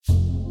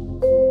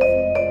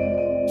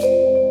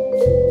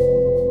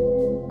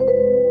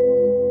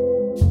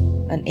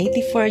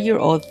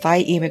84-year-old Thai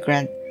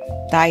immigrant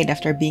died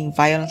after being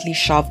violently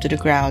shoved to the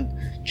ground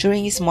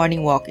during his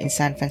morning walk in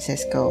San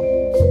Francisco.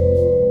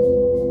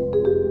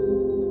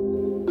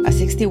 A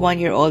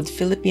 61-year-old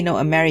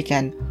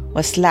Filipino-American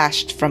was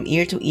slashed from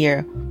ear to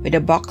ear with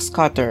a box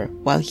cutter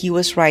while he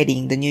was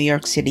riding the New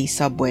York City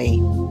subway.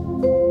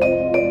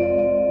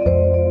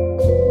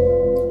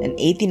 An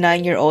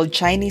 89-year-old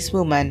Chinese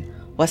woman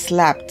was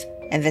slapped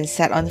and then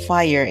set on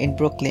fire in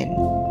Brooklyn.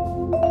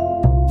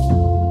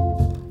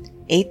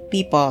 8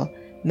 people,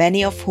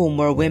 many of whom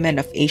were women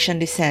of Asian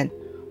descent,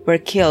 were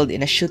killed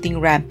in a shooting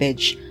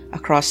rampage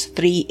across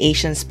 3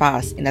 Asian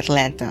spas in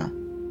Atlanta.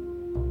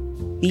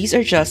 These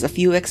are just a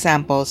few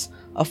examples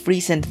of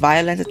recent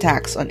violent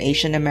attacks on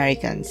Asian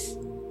Americans.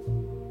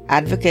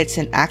 Advocates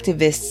and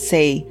activists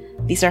say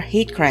these are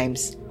hate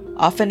crimes,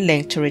 often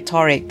linked to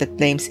rhetoric that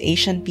blames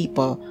Asian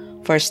people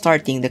for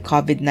starting the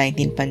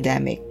COVID-19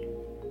 pandemic.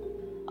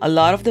 A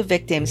lot of the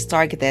victims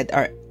targeted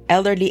are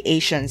elderly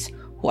Asians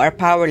who are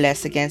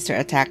powerless against their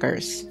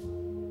attackers.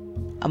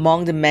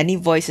 Among the many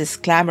voices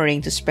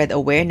clamoring to spread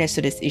awareness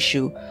to this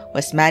issue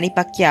was Manny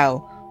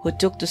Pacquiao, who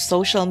took to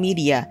social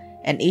media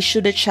and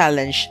issued a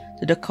challenge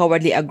to the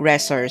cowardly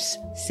aggressors,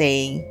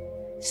 saying,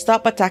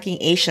 "Stop attacking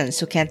Asians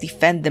who can't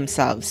defend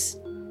themselves.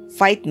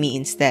 Fight me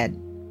instead."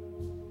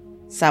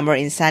 Somewhere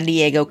in San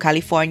Diego,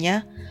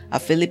 California, a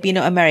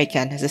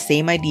Filipino-American has the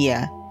same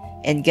idea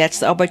and gets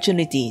the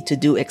opportunity to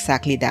do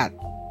exactly that,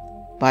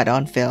 but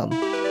on film.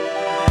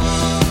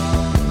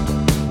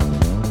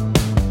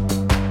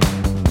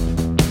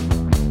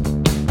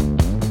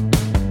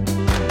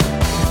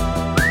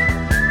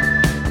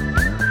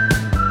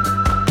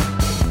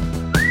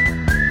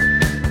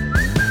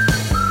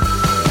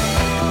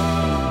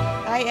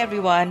 Hi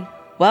everyone,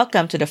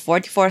 welcome to the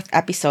 44th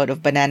episode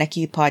of Banana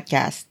Q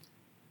Podcast.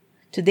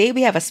 Today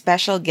we have a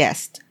special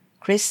guest,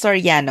 Chris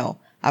Soriano,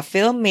 a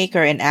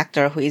filmmaker and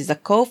actor who is the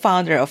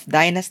co-founder of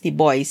Dynasty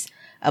Boys,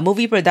 a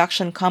movie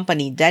production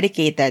company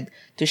dedicated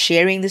to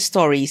sharing the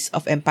stories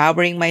of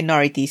empowering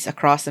minorities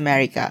across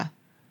America.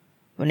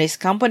 When his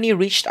company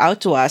reached out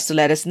to us to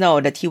let us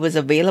know that he was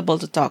available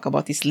to talk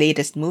about his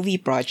latest movie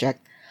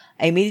project,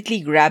 I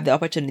immediately grabbed the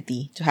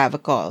opportunity to have a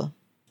call.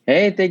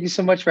 Hey, thank you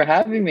so much for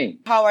having me.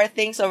 How are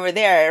things over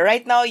there?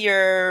 Right now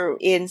you're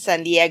in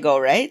San Diego,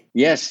 right?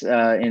 Yes,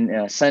 in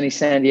sunny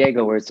San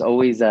Diego, where it's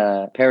always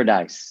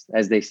paradise,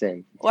 as they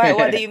say.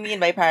 What do you mean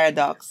by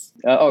paradox?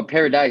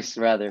 Paradise,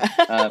 rather.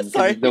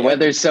 Sorry. The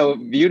weather's so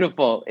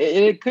beautiful.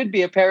 It could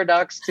be a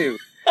paradox, too.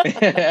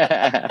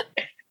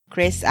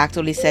 Chris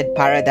actually said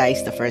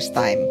paradise the first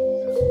time.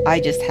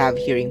 I just have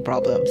hearing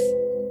problems.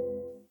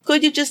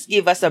 Could you just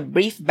give us a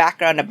brief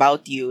background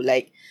about you?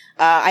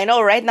 I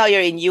know right now you're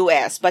in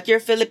US, but you're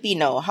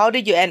Filipino. How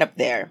did you end up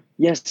there?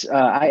 Yes,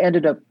 I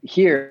ended up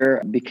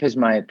here because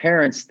my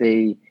parents,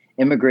 they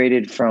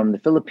immigrated from the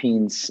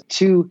Philippines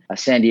to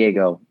San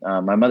Diego.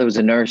 My mother was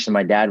a nurse and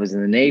my dad was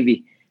in the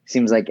Navy.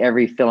 Seems like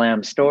every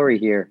Philam story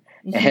here.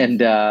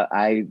 And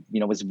I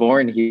was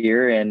born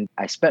here, and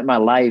I spent my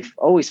life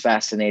always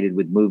fascinated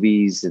with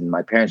movies. And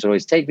my parents would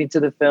always take me to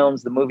the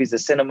films, the movies, the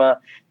cinema.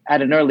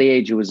 At an early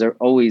age, it was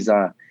always,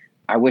 I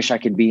wish I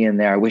could be in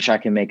there. I wish I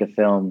could make a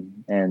film.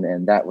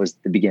 And that was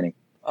the beginning.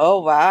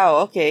 Oh, wow.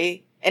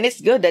 Okay. And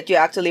it's good that you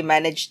actually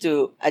managed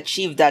to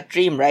achieve that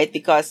dream, right?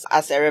 Because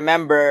as I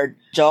remember,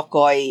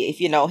 Jokoy, if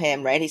you know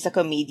him, right? He's a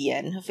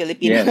comedian, a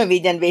Filipino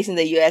comedian based in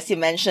the US. He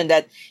mentioned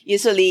that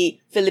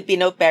usually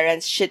Filipino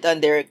parents shit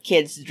on their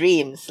kids'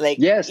 dreams.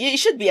 Yes, you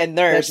should be a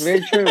nurse.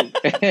 That's very true.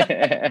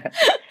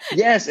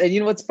 Yes. And you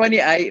know what's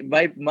funny?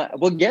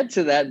 We'll get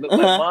to that, but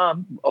my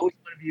mom always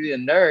wanted to be a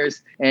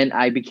nurse, and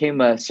I became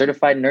a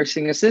certified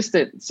nursing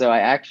assistant. So I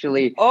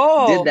actually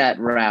did that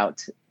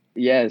route.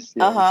 Yes.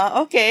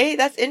 Okay,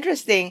 that's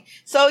interesting.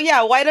 So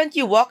why don't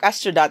you walk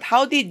us through that?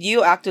 How did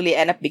you actually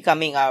end up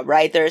becoming a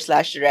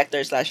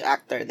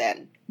writer/director/actor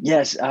then?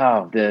 Yes.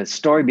 The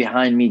story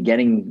behind me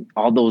getting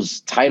all those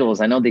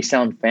titles. I know they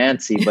sound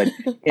fancy, but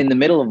in the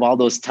middle of all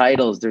those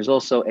titles, there's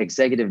also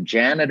executive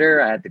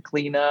janitor. I had to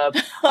clean up.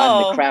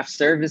 I'm the craft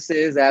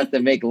services. I have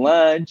to make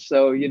lunch.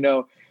 So,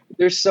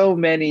 there's so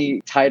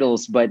many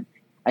titles, but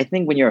I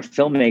think when you're a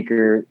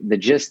filmmaker, the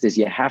gist is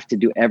you have to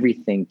do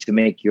everything to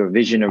make your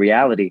vision a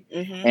reality.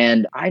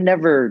 And I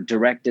never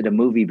directed a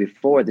movie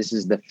before. This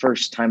is the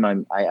first time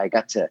I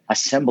got to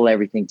assemble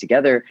everything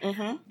together.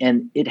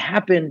 And it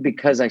happened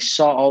because I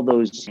saw all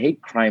those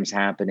hate crimes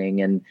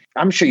happening. And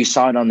I'm sure you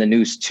saw it on the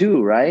news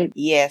too, right?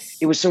 Yes.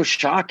 It was so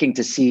shocking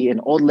to see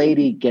an old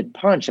lady get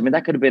punched. I mean,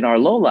 that could have been our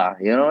Lola,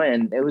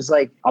 and it was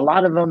like a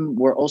lot of them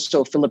were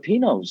also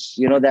Filipinos,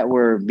 that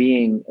were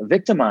being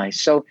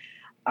victimized. So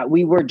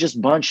we were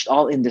just bunched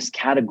all in this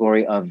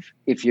category of,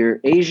 if you're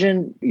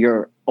Asian,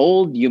 you're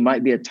old, you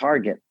might be a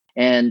target.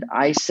 And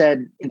I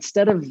said,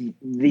 instead of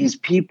these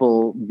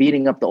people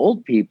beating up the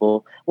old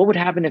people, what would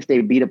happen if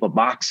they beat up a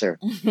boxer?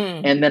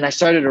 And then I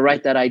started to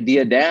write that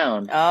idea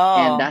down.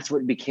 And that's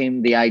what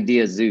became the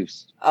idea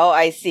Zeus. Oh,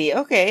 I see.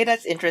 Okay,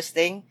 that's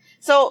interesting.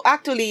 So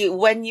actually,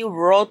 when you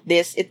wrote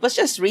this, it was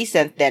just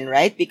recent then,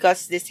 right?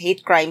 Because this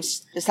hate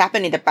crimes just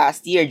happened in the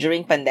past year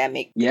during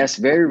pandemic. Yes,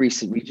 very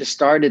recent. We just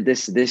started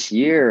this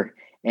year,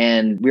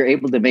 and we were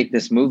able to make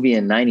this movie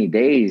in 90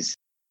 days.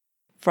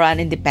 For an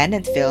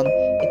independent film,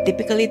 it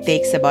typically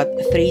takes about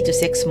 3 to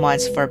 6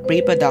 months for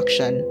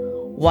pre-production,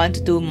 1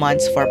 to 2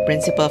 months for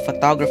principal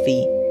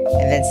photography,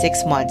 and then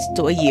 6 months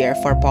to a year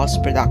for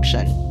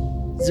post-production.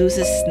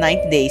 Zeus's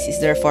 90 days is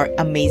therefore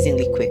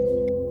amazingly quick.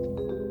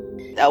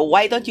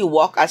 Why don't you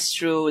walk us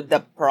through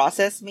the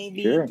process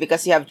maybe? Sure.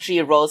 Because you have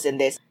 3 roles in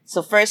this.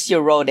 So first you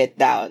wrote it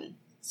down.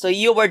 So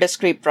you were the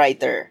script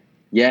writer.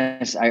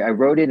 Yes, I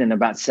wrote it in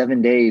about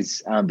 7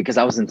 days because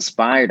I was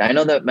inspired. I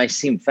know that might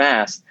seem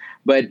fast,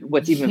 but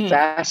what's even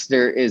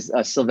faster is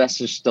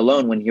Sylvester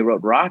Stallone, when he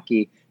wrote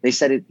Rocky, they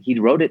said he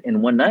wrote it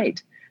in one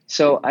night.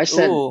 So I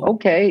said,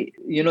 okay,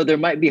 there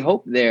might be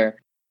hope there.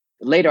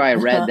 Later, I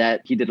read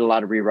that he did a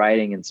lot of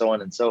rewriting and so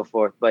on and so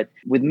forth. But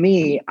with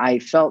me, I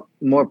felt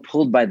more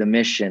pulled by the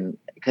mission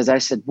because I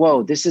said,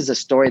 whoa, this is a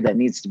story that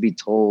needs to be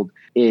told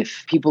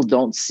if people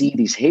don't see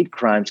these hate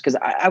crimes. Because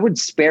I would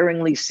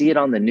sparingly see it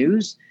on the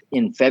news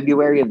in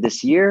February of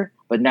this year,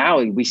 but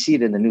now we see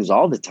it in the news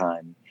all the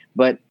time.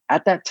 But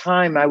at that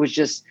time, I was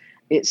just,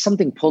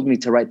 something pulled me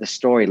to write the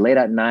story late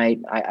at night.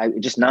 I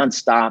just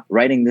nonstop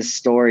writing this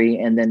story.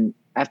 And then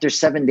after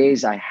 7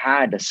 days, I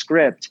had a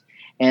script.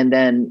 And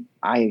then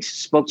I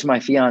spoke to my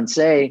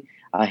fiance,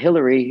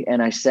 Hillary,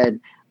 and I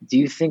said, do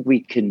you think we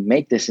can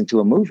make this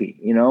into a movie?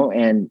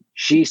 And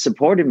she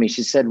supported me.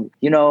 She said,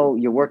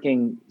 you're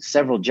working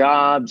several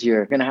jobs.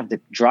 You're going to have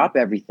to drop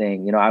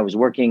everything. I was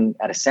working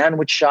at a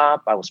sandwich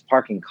shop. I was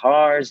parking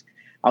cars.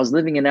 I was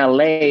living in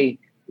LA,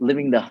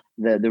 living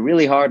the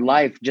really hard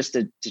life just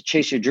to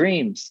chase your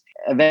dreams.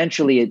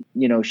 Eventually,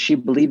 she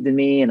believed in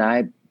me and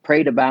I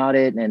prayed about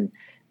it, and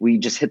we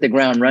just hit the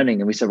ground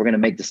running and we said, we're going to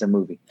make this a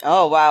movie.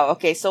 Oh, wow.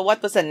 Okay. So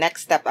what was the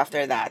next step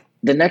after that?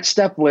 The next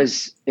step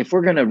was, if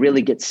we're going to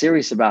really get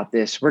serious about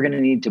this, we're going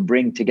to need to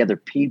bring together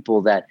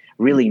people that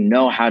really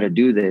know how to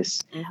do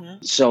this. Mm-hmm.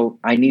 So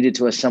I needed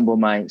to assemble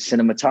my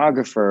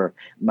cinematographer,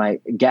 my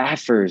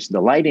gaffers,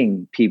 the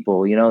lighting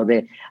people.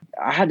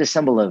 I had to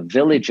assemble a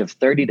village of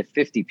 30 to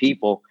 50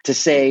 people to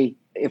say,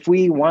 if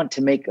we want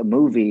to make a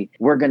movie,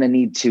 we're going to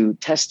need to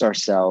test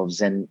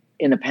ourselves. And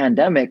in a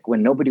pandemic,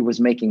 when nobody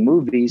was making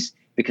movies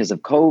because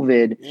of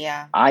COVID,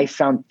 I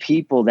found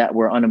people that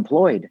were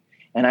unemployed.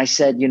 And I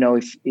said,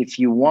 if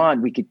you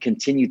want, we could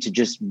continue to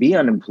just be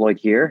unemployed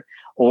here,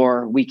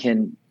 or we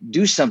can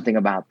do something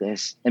about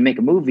this and make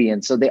a movie.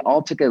 And so they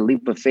all took a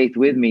leap of faith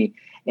with me.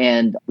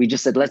 And we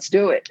just said, let's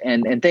do it.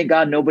 And thank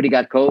God nobody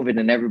got COVID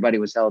and everybody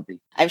was healthy.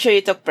 I'm sure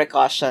you took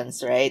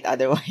precautions, right?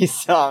 Otherwise,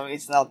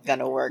 it's not going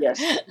to work.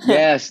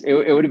 Yes.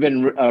 It would have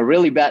been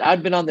really bad.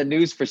 I'd been on the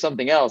news for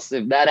something else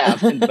if that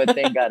happened. But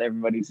thank God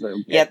everybody's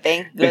okay. Yeah,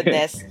 thank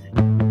goodness.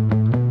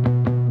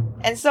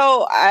 And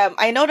so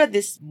I know that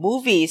this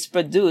movie is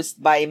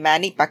produced by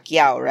Manny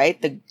Pacquiao, right?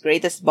 The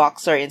greatest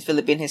boxer in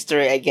Philippine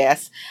history, I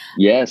guess.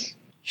 Yes.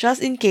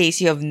 Just in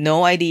case you have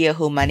no idea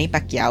who Manny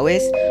Pacquiao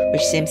is,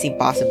 which seems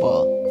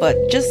impossible, but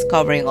just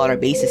covering all our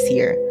bases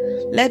here,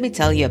 let me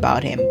tell you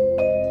about him.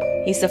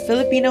 He's a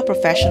Filipino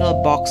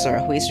professional boxer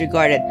who is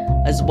regarded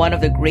as one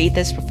of the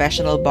greatest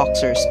professional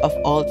boxers of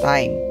all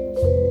time.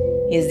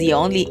 He is the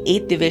only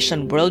 8th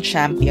division world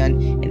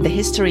champion in the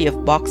history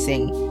of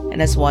boxing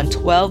and has won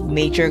 12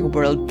 major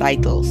world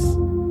titles.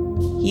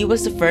 He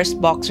was the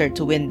first boxer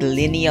to win the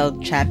lineal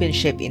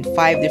championship in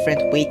 5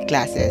 different weight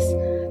classes,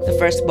 the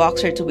first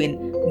boxer to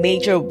win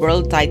major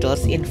world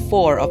titles in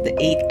 4 of the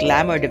 8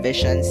 glamour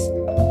divisions,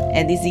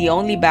 and is the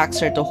only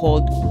boxer to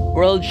hold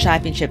world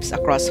championships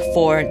across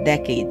 4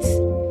 decades.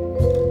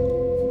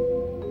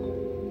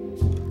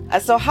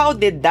 So how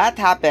did that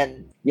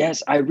happen?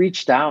 Yes, I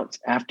reached out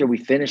after we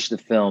finished the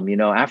film.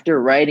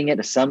 After writing it,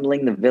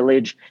 assembling the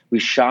village, we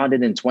shot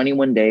it in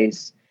 21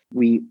 days.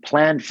 We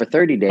planned for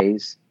 30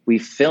 days. We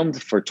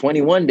filmed for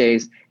 21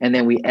 days, and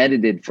then we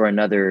edited for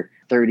another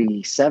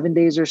 37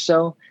 days or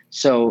so.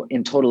 So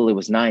in total, it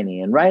was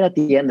 90. And right at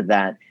the end of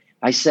that,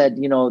 I said,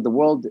 the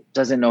world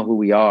doesn't know who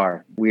we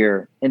are.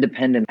 We're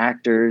independent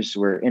actors.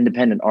 We're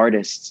independent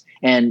artists.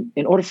 And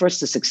in order for us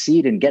to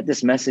succeed and get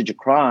this message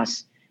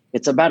across,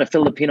 it's about a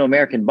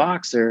Filipino-American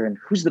boxer. And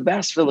who's the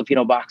best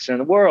Filipino boxer in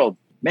the world?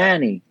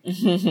 Manny.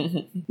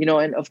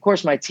 And of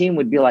course, my team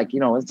would be like,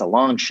 it's a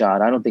long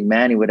shot. I don't think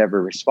Manny would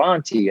ever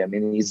respond to you. I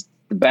mean, he's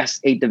the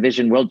best 8th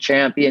division world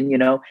champion,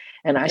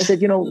 And I said,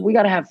 we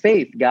got to have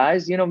faith,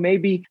 guys.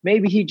 Maybe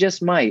he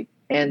just might.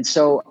 And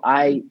so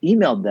I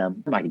emailed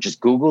them. I just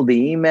Googled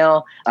the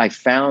email. I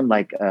found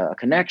like a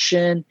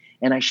connection,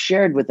 and I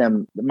shared with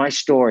them my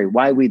story,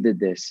 why we did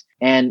this.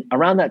 And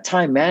around that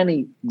time,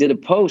 Manny did a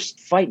post,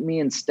 fight me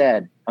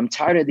instead. I'm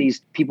tired of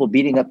these people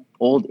beating up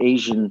old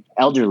Asian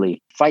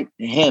elderly. Fight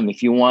him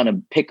if you want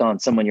to pick on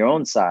someone your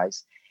own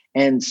size.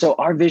 And so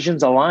our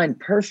visions aligned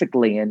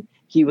perfectly. And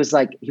he was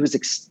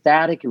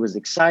ecstatic. He was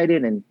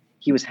excited. And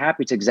he was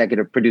happy to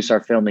executive produce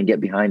our film and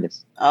get behind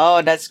us.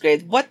 Oh, that's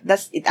great. What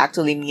does it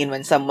actually mean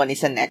when someone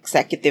is an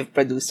executive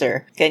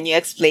producer? Can you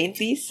explain,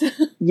 please?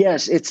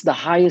 Yes, it's the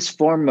highest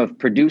form of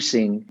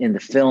producing in the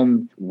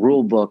film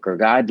rule book or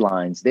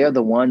guidelines. They're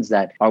the ones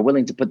that are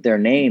willing to put their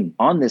name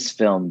on this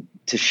film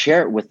to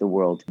share it with the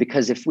world.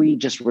 Because if we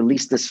just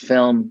release this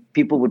film,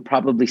 people would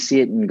probably see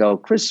it and go,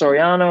 Chris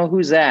Soriano,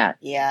 who's that?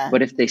 Yeah.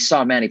 But if they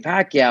saw Manny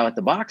Pacquiao at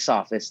the box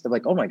office, they're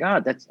like, oh my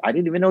God, I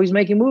didn't even know he's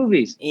making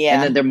movies. Yeah.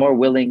 And then they're more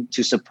willing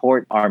to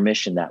support our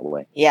mission that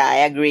way. Yeah, I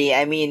agree.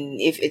 I mean,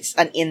 if it's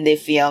an indie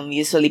film,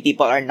 usually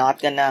people are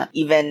not gonna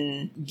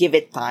even give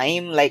it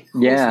time. Like,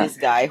 who's this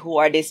guy? Who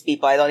are these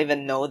people? I don't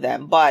even know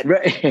them. But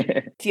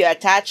if you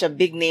attach a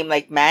big name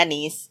like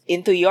Manny's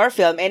into your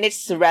film, and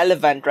it's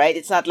relevant, right?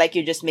 It's not like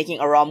you're just making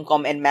a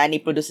rom-com and Manny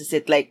produces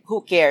it, like,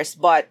 who cares?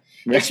 But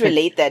it's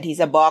related. He's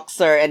a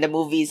boxer and the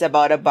movie is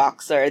about a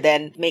boxer.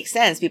 Then it makes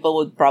sense. People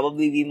would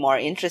probably be more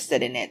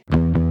interested in it.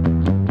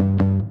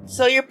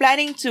 So you're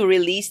planning to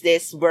release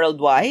this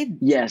worldwide?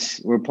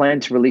 Yes, we're planning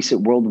to release it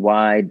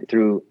worldwide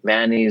through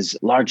Manny's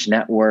large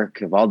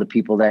network of all the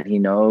people that he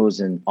knows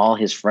and all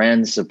his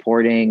friends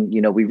supporting. You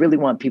know, we really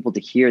want people to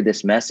hear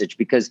this message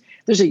because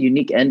there's a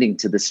unique ending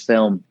to this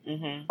film.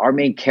 Mm-hmm. Our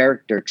main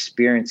character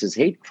experiences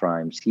hate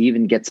crimes. He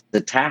even gets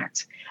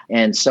attacked.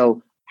 And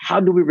so how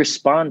do we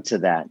respond to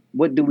that?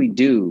 What do we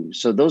do?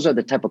 So those are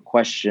the type of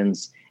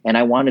questions. And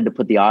I wanted to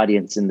put the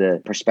audience in the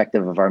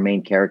perspective of our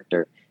main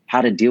character. How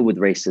to deal with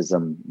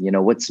racism, you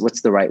know, what's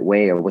the right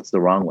way or what's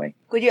the wrong way.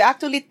 Could you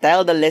actually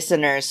tell the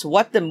listeners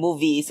what the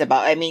movie is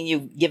about? I mean,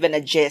 you've given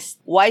a gist.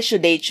 Why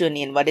should they tune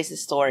in? What is the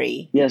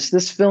story? Yes,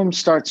 this film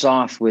starts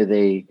off with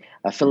a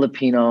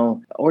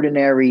Filipino,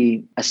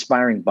 ordinary,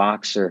 aspiring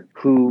boxer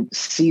who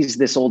sees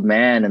this old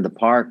man in the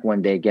park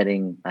one day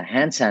getting a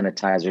hand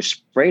sanitizer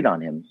sprayed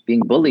on him,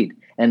 being bullied.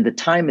 And the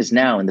time is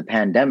now in the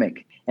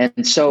pandemic.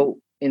 And so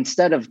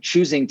instead of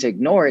choosing to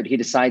ignore it, he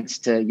decides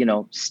to, you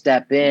know,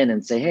 step in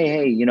and say,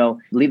 hey, you know,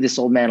 leave this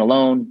old man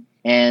alone.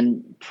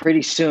 And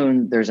pretty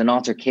soon there's an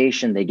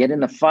altercation. They get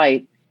in a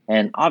fight.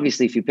 And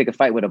obviously, if you pick a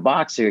fight with a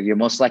boxer, you're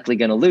most likely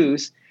going to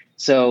lose.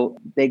 So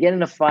they get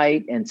in a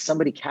fight and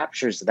somebody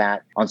captures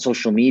that on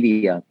social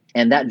media.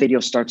 And that video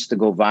starts to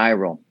go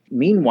viral.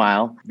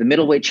 Meanwhile, the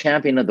middleweight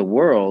champion of the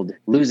world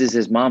loses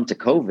his mom to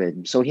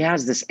COVID. So he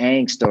has this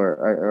angst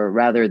or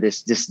rather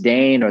this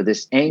disdain or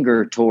this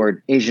anger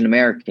toward Asian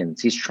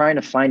Americans. He's trying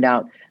to find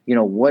out, you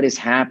know, what is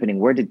happening?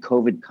 Where did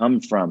COVID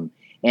come from?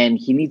 And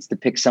he needs to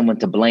pick someone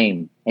to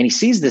blame. And he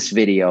sees this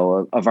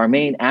video of our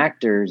main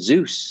actor,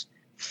 Zeus,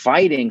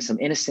 fighting some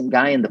innocent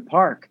guy in the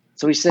park.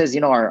 So he says, you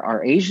know,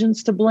 are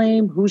Asians to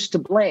blame? Who's to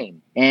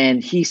blame?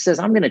 And he says,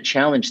 I'm going to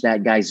challenge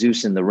that guy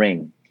Zeus in the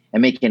ring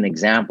and make an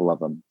example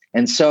of him.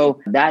 And so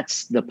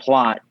that's the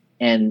plot.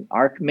 And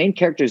our main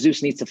character,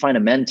 Zeus, needs to find a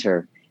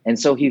mentor. And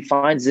so he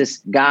finds this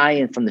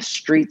guy from the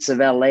streets of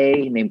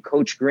LA named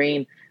Coach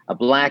Green, a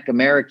Black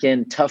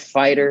American tough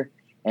fighter.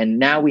 And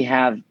now we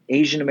have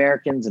Asian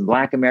Americans and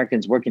Black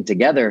Americans working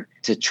together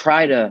to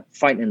try to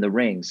fight in the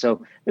ring.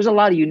 So there's a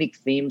lot of unique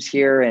themes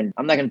here. And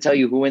I'm not going to tell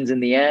you who wins in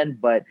the end,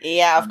 but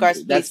yeah, of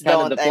course, please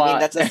don't. I mean,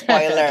 that's a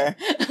spoiler.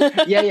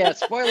 yeah,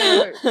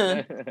 spoiler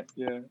alert.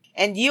 Yeah.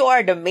 And you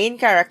are the main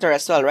character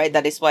as well, right?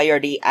 That is why you're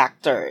the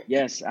actor.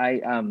 Yes,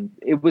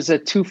 it was a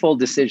twofold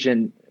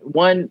decision.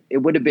 One, it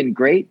would have been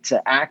great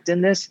to act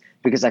in this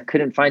because I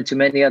couldn't find too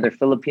many other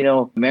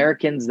Filipino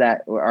Americans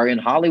that are in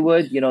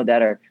Hollywood, you know,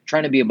 that are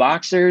trying to be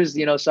boxers,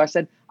 you know. So I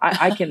said,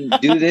 I can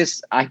do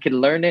this. I can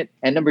learn it.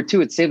 And number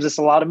two, it saves us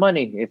a lot of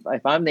money.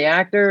 If I'm the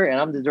actor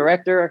and I'm the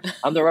director,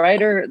 I'm the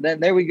writer, then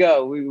there we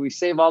go. We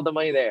save all the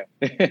money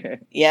there.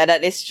 Yeah,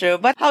 that is true.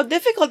 But how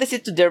difficult is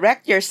it to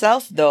direct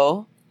yourself,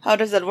 though? How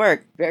does that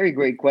work? Very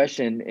great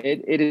question.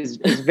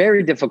 It's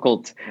very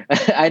difficult.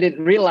 I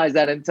didn't realize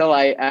that until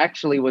I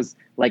actually was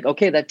like,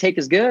 okay, that take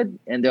is good.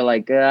 And they're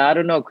like, I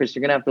don't know, Chris, you're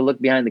going to have to look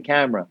behind the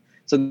camera.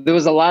 So there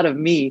was a lot of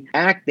me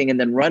acting and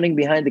then running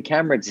behind the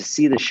camera to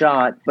see the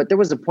shot. But there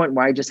was a point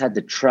where I just had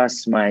to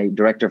trust my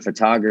director of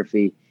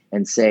photography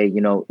and say, you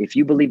know, if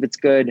you believe it's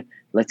good,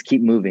 let's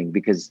keep moving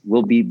because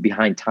we'll be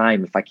behind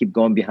time if I keep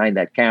going behind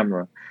that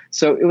camera.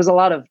 So it was a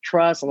lot of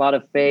trust, a lot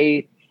of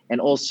faith, and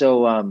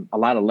also a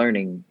lot of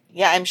learning.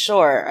 Yeah, I'm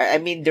sure. I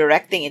mean,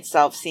 directing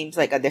itself seems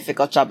like a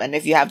difficult job, and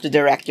if you have to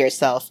direct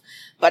yourself.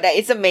 But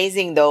it's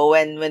amazing, though,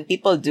 when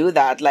people do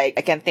that. Like,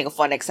 I can think of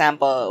one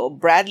example.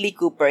 Bradley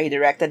Cooper, he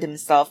directed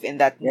himself in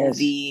that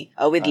movie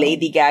with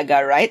Lady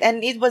Gaga, right?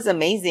 And it was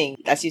amazing.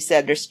 As you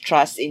said, there's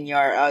trust in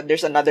your...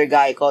 there's another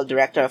guy called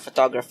director of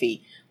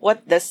photography.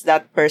 What does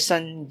that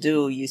person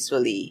do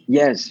usually?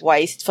 Yes. Why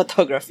is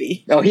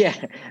photography? Oh, yeah.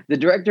 The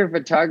director of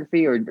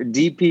photography, or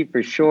DP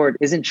for short,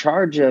 is in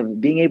charge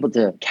of being able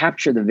to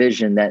capture the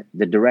vision that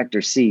the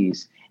director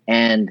sees.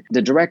 And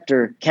the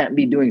director can't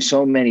be doing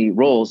so many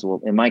roles.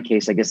 Well, in my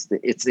case, I guess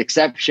it's the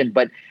exception.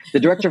 But the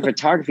director of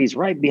photography is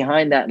right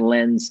behind that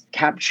lens,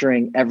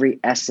 capturing every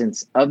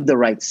essence of the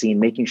right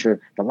scene, making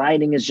sure the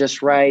lighting is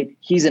just right.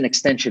 He's an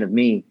extension of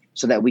me.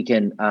 So that we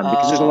can,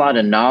 because there's a lot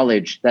of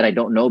knowledge that I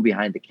don't know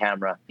behind the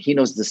camera. He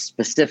knows the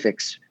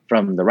specifics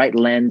from the right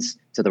lens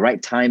to the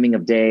right timing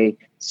of day.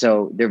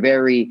 So they're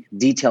very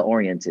detail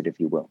oriented, if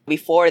you will.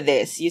 Before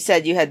this, you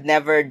said you had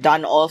never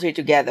done all three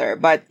together,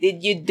 but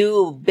did you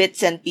do bits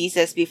and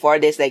pieces before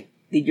this? Like,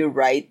 did you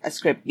write a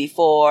script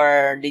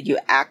before? Did you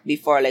act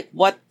before? Like,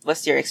 what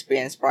was your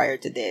experience prior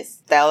to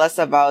this? Tell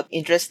us about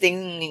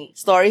interesting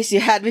stories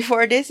you had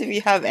before this, if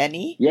you have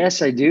any.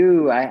 Yes, I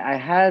do. I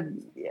had,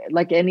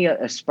 like any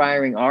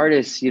aspiring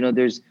artist,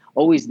 there's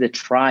always the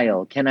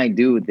trial. Can I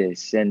do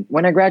this? And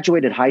when I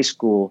graduated high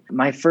school,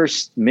 my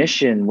first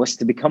mission was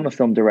to become a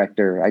film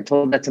director. I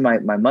told that to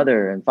my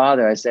mother and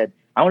father. I said,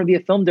 I want to be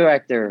a film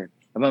director.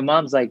 And my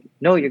mom's like,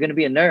 no, you're going to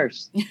be a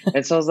nurse.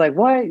 And so I was like,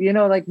 what?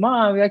 Like,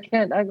 Mom, I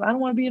can't, I don't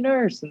want to be a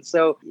nurse. And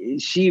so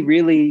she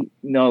really,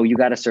 no, you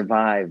got to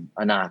survive,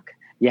 Anak.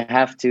 You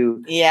have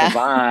to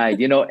survive,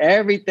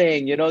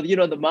 everything,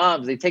 the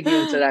moms, they take you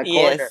into that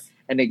corner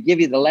and they give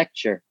you the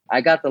lecture. I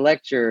got the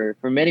lecture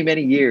for many,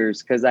 many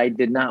years because I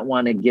did not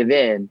want to give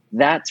in.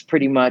 That's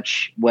pretty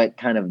much what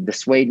kind of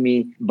dissuaded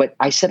me. But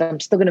I said, I'm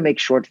still going to make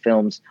short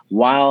films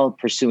while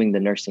pursuing the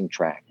nursing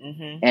track.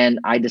 Mm-hmm. And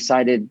I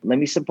decided, let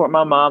me support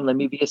my mom. Let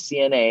me be a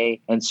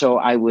CNA. And so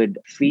I would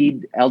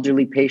feed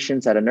elderly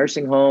patients at a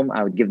nursing home.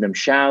 I would give them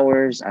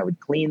showers. I would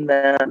clean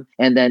them.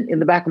 And then in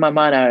the back of my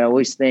mind, I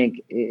always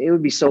think it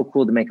would be so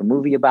cool to make a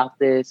movie about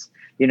this.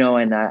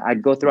 And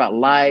I'd go throughout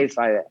life.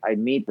 I'd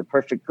meet the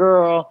perfect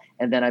girl.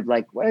 And then I'd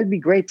like, well, it'd be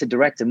great to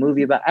direct a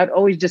movie about. I'd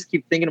always just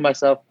keep thinking to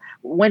myself,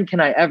 when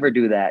can I ever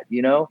do that?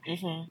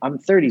 Mm-hmm. I'm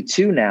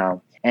 32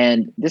 now.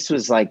 And this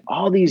was like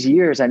all these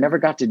years, I never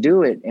got to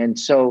do it. And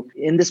so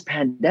in this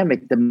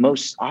pandemic, the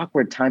most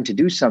awkward time to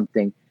do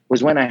something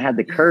was when I had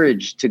the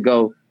courage to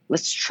go,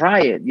 let's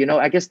try it.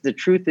 I guess the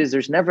truth is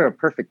there's never a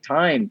perfect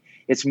time.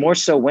 It's more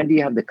so, when do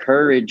you have the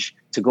courage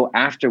to go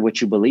after what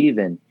you believe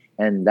in?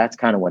 And that's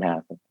kind of what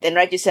happened. And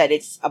like you said,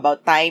 it's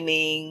about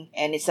timing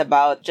and it's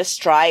about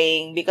just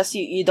trying because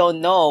you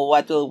don't know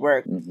what will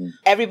work. Mm-hmm.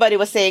 Everybody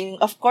was saying,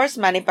 of course,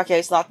 Manny Pacquiao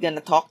is not going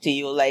to talk to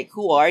you. Like,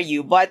 who are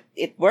you? But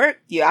it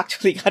worked. You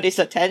actually got his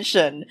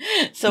attention.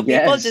 So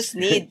people just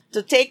need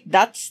to take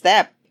that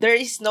step. There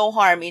is no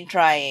harm in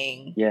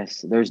trying.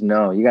 Yes,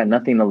 you got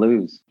nothing to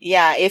lose.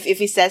 Yeah, if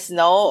he says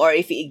no or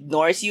if he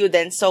ignores you,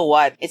 then so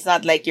what? It's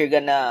not like you're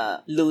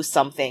gonna lose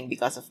something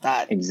because of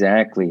that.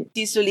 Exactly.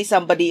 Usually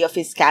somebody of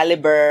his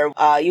caliber,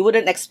 you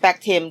wouldn't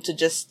expect him to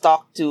just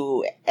talk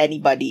to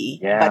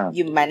anybody. Yeah. But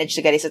you managed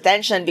to get his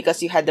attention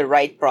because you had the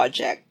right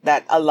project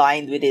that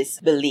aligned with his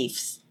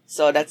beliefs.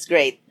 So that's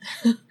great.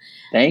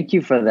 Thank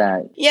you for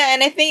that. Yeah,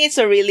 and I think it's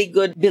a really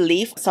good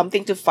belief,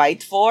 something to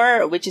fight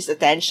for, which is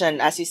attention,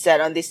 as you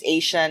said, on this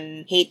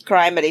Asian hate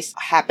crime that is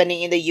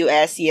happening in the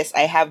US. Yes,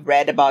 I have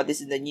read about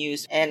this in the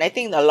news. And I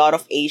think a lot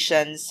of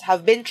Asians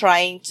have been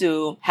trying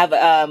to have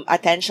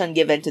attention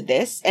given to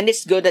this. And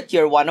it's good that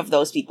you're one of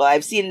those people.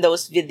 I've seen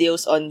those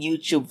videos on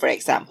YouTube, for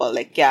example.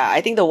 Like, I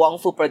think the Wong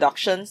Fu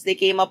Productions, they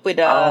came up with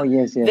a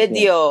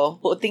video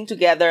putting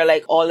together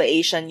like all the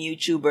Asian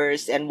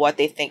YouTubers and what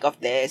they think of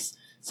this.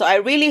 So I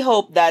really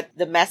hope that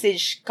the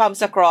message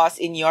comes across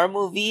in your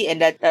movie and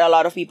that a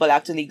lot of people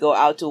actually go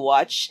out to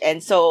watch.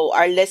 And so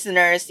our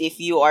listeners, if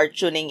you are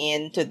tuning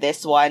in to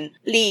this one,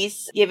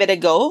 please give it a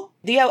go.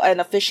 Do you have an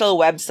official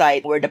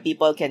website where the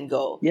people can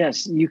go?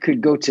 Yes, you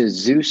could go to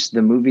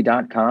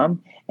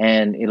ZeusTheMovie.com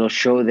and it'll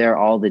show there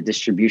all the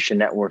distribution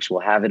networks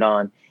will have it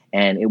on.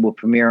 And it will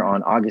premiere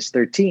on August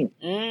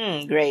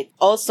 13th. Great.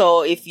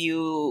 Also, if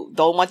you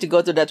don't want to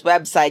go to that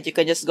website, you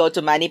can just go to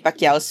Manny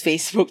Pacquiao's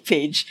Facebook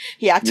page.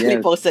 He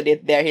actually posted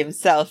it there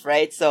himself,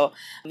 right? So,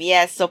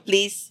 so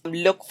please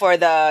look for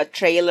the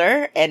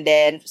trailer and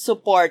then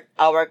support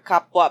our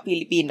Kapwa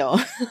Pilipino.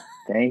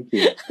 Thank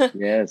you.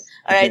 Yes.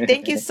 All right.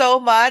 Thank you so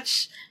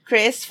much,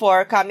 Chris,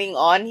 for coming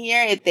on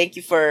here. Thank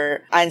you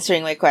for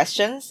answering my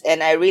questions.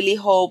 And I really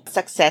hope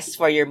success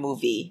for your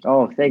movie.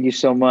 Oh, thank you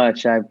so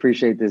much. I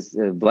appreciate this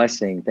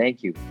blessing.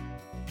 Thank you.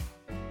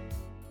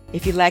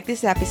 If you like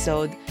this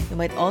episode, you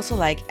might also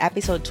like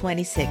episode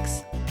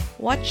 26.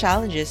 What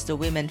challenges do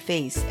women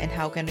face and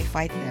how can we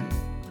fight them?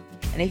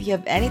 And if you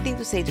have anything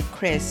to say to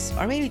Chris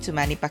or maybe to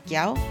Manny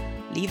Pacquiao,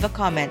 leave a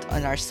comment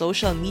on our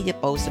social media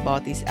post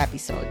about this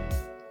episode.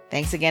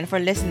 Thanks again for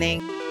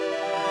listening.